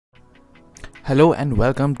Hello and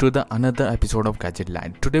welcome to the another episode of Gadget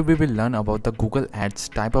Line. Today we will learn about the Google Ads,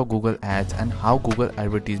 type of Google Ads and how Google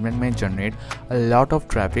advertisement may generate a lot of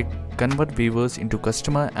traffic, convert viewers into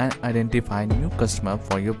customer and identify new customer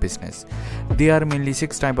for your business. There are mainly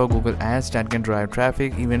 6 types of Google Ads that can drive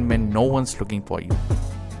traffic even when no one's looking for you.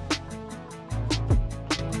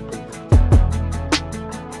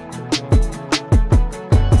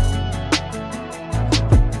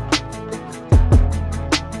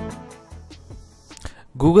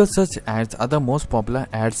 Google search ads are the most popular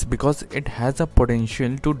ads because it has the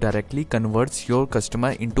potential to directly convert your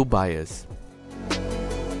customer into buyers.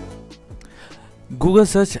 Google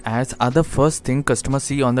search ads are the first thing customers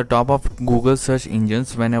see on the top of Google search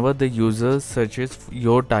engines whenever the user searches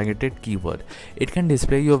your targeted keyword. It can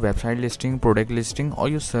display your website listing, product listing, or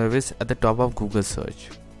your service at the top of Google search.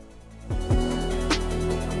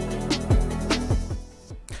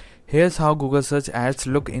 Here's how Google search ads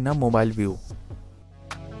look in a mobile view.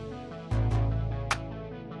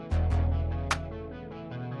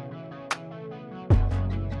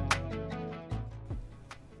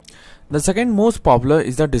 The second most popular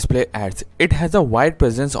is the display ads. It has a wide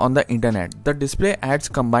presence on the internet. The display ads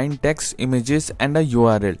combine text, images and a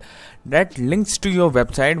URL that links to your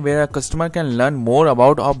website where a customer can learn more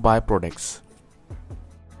about or buy products.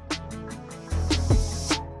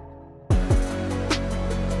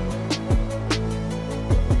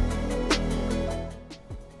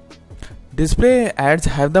 Display ads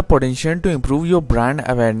have the potential to improve your brand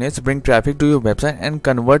awareness, bring traffic to your website and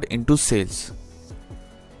convert into sales.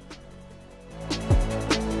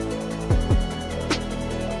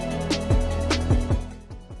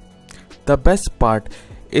 The best part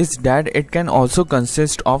is that it can also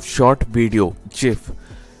consist of short video (GIF)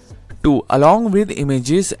 too, along with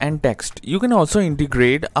images and text. You can also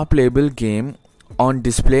integrate a playable game on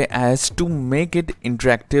display ads to make it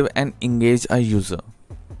interactive and engage a user.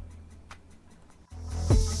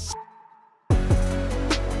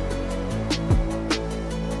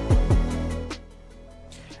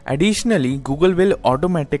 Additionally, Google will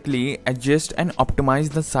automatically adjust and optimize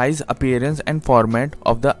the size, appearance and format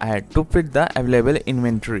of the ad to fit the available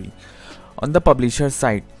inventory on the publisher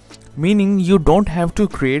site, meaning you don't have to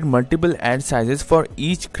create multiple ad sizes for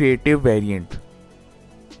each creative variant.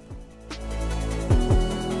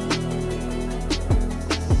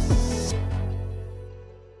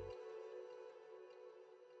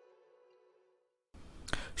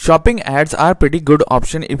 Shopping ads are pretty good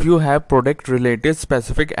option if you have product related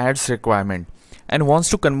specific ads requirement and wants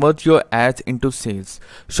to convert your ads into sales.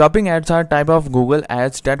 Shopping ads are a type of Google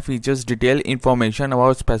ads that features detailed information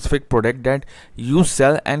about specific product that you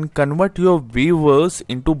sell and convert your viewers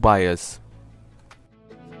into buyers.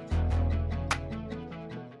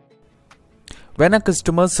 When a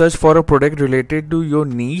customer searches for a product related to your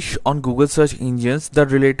niche on Google search engines, the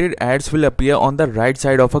related ads will appear on the right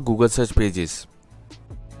side of a Google search pages.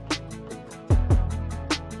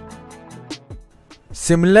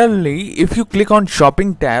 Similarly, if you click on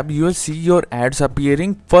Shopping tab, you will see your ads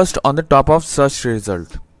appearing first on the top of search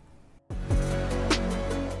result.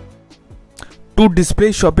 To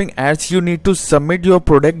display shopping ads, you need to submit your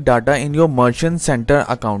product data in your Merchant Center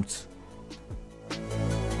accounts.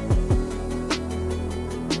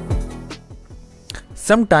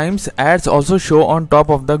 Sometimes ads also show on top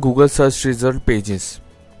of the Google search result pages.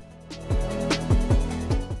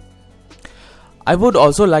 I would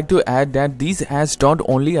also like to add that these ads don't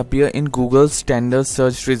only appear in Google's standard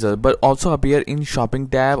search result but also appear in Shopping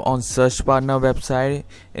tab on search partner website,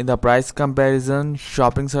 in the price comparison,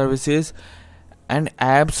 shopping services and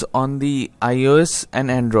apps on the iOS and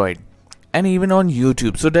Android, and even on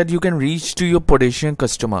YouTube, so that you can reach to your potential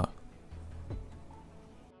customer.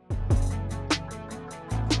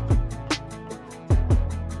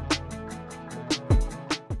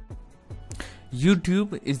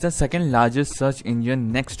 YouTube is the second largest search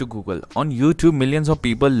engine next to Google. On YouTube, millions of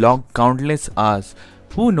people log countless hours.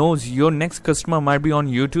 Who knows, your next customer might be on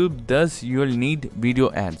YouTube, thus you'll need video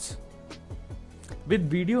ads. With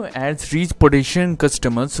video ads, reach potential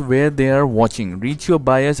customers where they are watching, reach your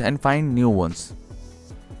buyers and find new ones.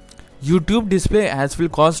 YouTube display ads will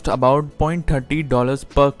cost about $0.30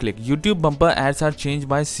 per click. YouTube bumper ads are changed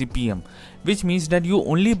by CPM, which means that you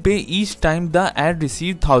only pay each time the ad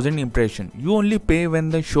receives 1000 impressions. You only pay when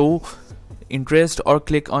they show interest or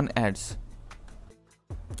click on ads.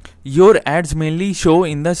 Your ads mainly show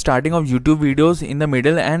in the starting of YouTube videos, in the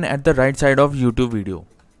middle and at the right side of YouTube video.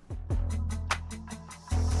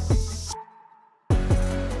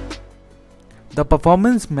 The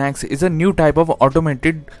Performance Max is a new type of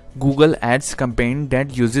automated Google Ads campaign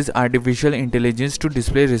that uses artificial intelligence to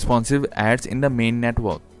display responsive ads in the main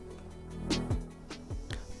network.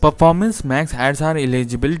 Performance Max ads are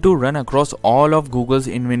eligible to run across all of Google's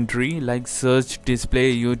inventory like search,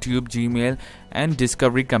 display, YouTube, Gmail, and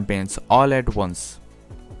discovery campaigns all at once.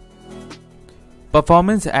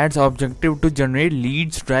 Performance ads objective to generate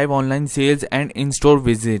leads, drive online sales, and in-store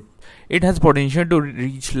visit. It has potential to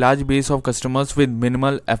reach large base of customers with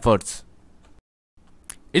minimal efforts.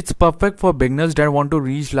 It's perfect for beginners that want to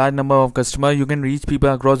reach large number of customers. You can reach people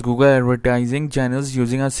across Google advertising channels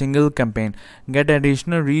using a single campaign. Get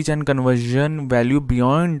additional reach and conversion value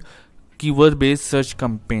beyond keyword-based search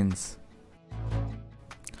campaigns.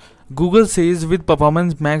 Google says with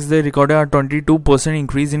Performance Max they recorded a 22%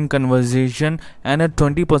 increase in conversion and a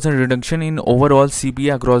 20% reduction in overall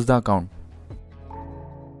CPA across the account.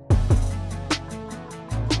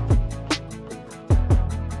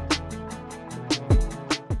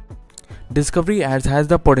 Discovery ads has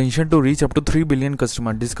the potential to reach up to 3 billion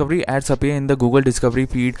customers. Discovery ads appear in the Google Discovery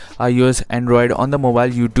feed, iOS, Android, on the mobile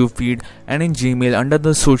YouTube feed, and in Gmail under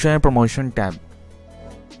the Social and Promotion tab.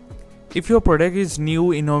 If your product is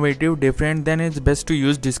new, innovative, different, then it's best to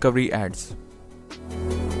use Discovery ads.